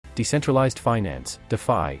Decentralized Finance,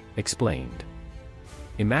 DeFi, explained.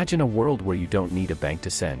 Imagine a world where you don't need a bank to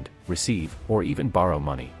send, receive, or even borrow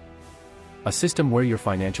money. A system where your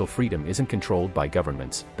financial freedom isn't controlled by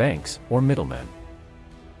governments, banks, or middlemen.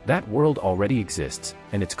 That world already exists,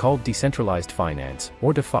 and it's called decentralized finance,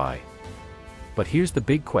 or DeFi. But here's the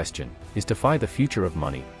big question: is DeFi the future of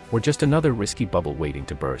money, or just another risky bubble waiting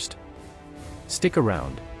to burst? Stick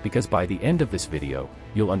around, because by the end of this video,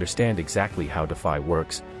 you'll understand exactly how DeFi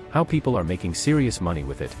works, how people are making serious money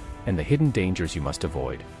with it, and the hidden dangers you must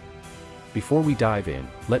avoid. Before we dive in,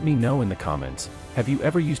 let me know in the comments, have you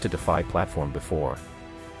ever used a DeFi platform before?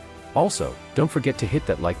 Also, don't forget to hit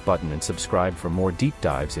that like button and subscribe for more deep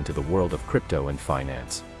dives into the world of crypto and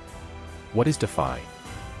finance. What is DeFi?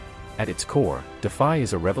 At its core, DeFi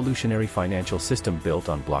is a revolutionary financial system built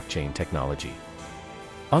on blockchain technology.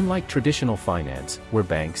 Unlike traditional finance, where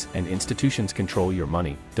banks and institutions control your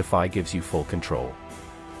money, DeFi gives you full control.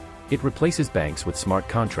 It replaces banks with smart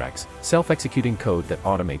contracts, self-executing code that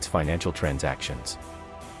automates financial transactions.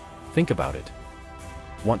 Think about it.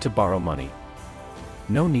 Want to borrow money?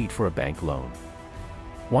 No need for a bank loan.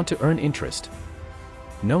 Want to earn interest?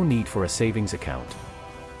 No need for a savings account.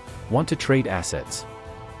 Want to trade assets?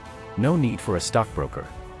 No need for a stockbroker.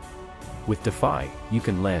 With DeFi, you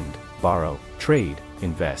can lend, borrow, trade,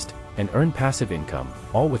 invest, and earn passive income,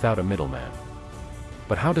 all without a middleman.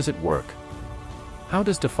 But how does it work? How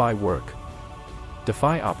does DeFi work?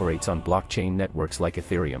 DeFi operates on blockchain networks like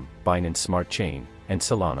Ethereum, Binance Smart Chain, and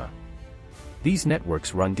Solana. These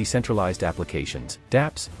networks run decentralized applications,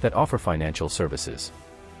 dApps, that offer financial services.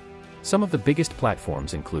 Some of the biggest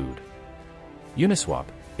platforms include Uniswap,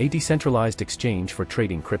 a decentralized exchange for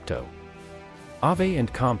trading crypto. Aave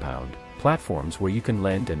and Compound, platforms where you can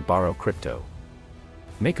lend and borrow crypto.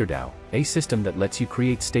 MakerDAO, a system that lets you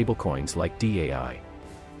create stablecoins like DAI.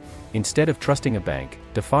 Instead of trusting a bank,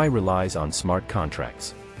 DeFi relies on smart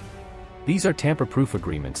contracts. These are tamper-proof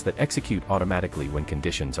agreements that execute automatically when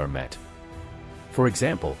conditions are met. For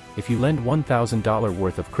example, if you lend $1,000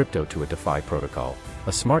 worth of crypto to a DeFi protocol,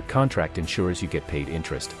 a smart contract ensures you get paid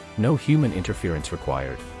interest, no human interference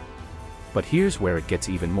required. But here's where it gets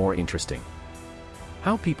even more interesting.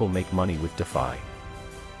 How people make money with DeFi.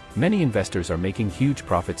 Many investors are making huge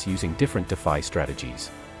profits using different DeFi strategies.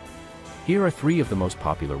 Here are 3 of the most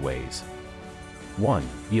popular ways. 1.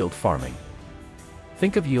 Yield farming.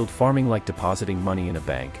 Think of yield farming like depositing money in a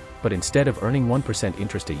bank, but instead of earning 1%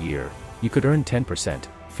 interest a year, you could earn 10%,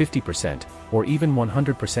 50%, or even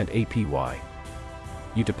 100% APY.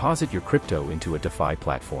 You deposit your crypto into a DeFi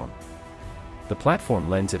platform. The platform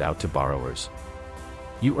lends it out to borrowers.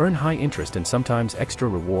 You earn high interest and sometimes extra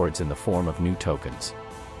rewards in the form of new tokens.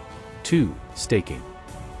 2. Staking.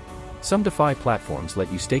 Some DeFi platforms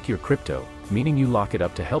let you stake your crypto, meaning you lock it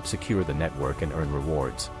up to help secure the network and earn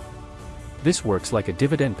rewards. This works like a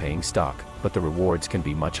dividend-paying stock, but the rewards can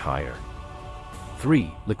be much higher.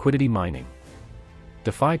 3. Liquidity mining.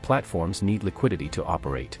 DeFi platforms need liquidity to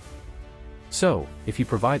operate. So, if you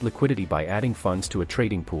provide liquidity by adding funds to a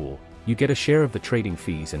trading pool, you get a share of the trading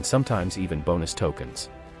fees and sometimes even bonus tokens.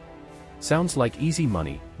 Sounds like easy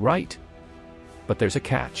money, right? But there's a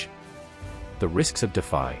catch. The risks of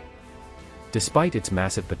DeFi. Despite its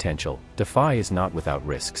massive potential, DeFi is not without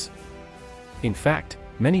risks. In fact,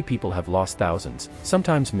 many people have lost thousands,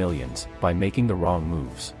 sometimes millions, by making the wrong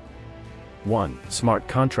moves. 1. Smart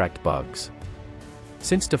contract bugs.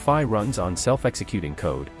 Since DeFi runs on self-executing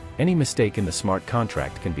code, any mistake in the smart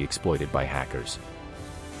contract can be exploited by hackers.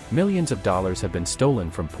 Millions of dollars have been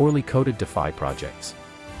stolen from poorly coded DeFi projects.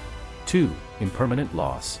 2. Impermanent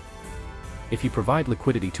loss. If you provide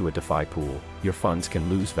liquidity to a DeFi pool, your funds can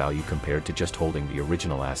lose value compared to just holding the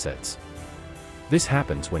original assets. This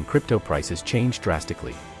happens when crypto prices change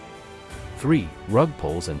drastically. 3. Rug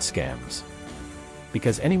pulls and scams.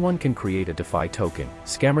 Because anyone can create a DeFi token,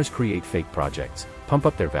 scammers create fake projects, pump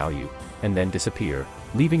up their value, and then disappear,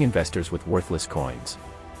 leaving investors with worthless coins.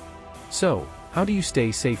 So, how do you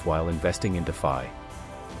stay safe while investing in DeFi?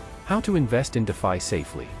 How to invest in DeFi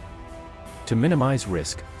safely? To minimize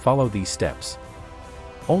risk, follow these steps.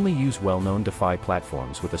 Only use well-known DeFi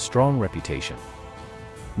platforms with a strong reputation.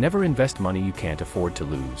 Never invest money you can't afford to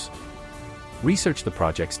lose. Research the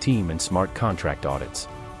project's team and smart contract audits.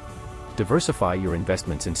 Diversify your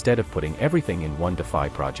investments instead of putting everything in one DeFi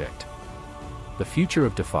project. The future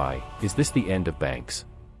of DeFi. Is this the end of banks?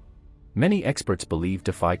 Many experts believe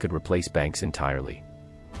DeFi could replace banks entirely.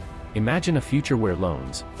 Imagine a future where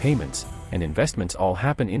loans, payments, and investments all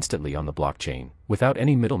happen instantly on the blockchain, without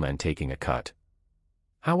any middleman taking a cut.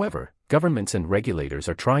 However, governments and regulators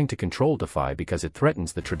are trying to control DeFi because it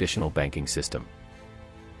threatens the traditional banking system.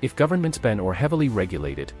 If governments ban or heavily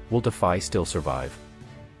regulate it, will DeFi still survive?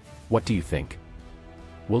 What do you think?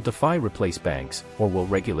 Will DeFi replace banks, or will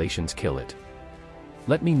regulations kill it?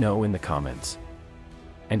 Let me know in the comments.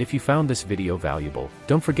 And if you found this video valuable,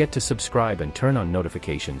 don't forget to subscribe and turn on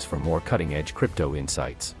notifications for more cutting-edge crypto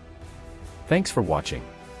insights. Thanks for watching.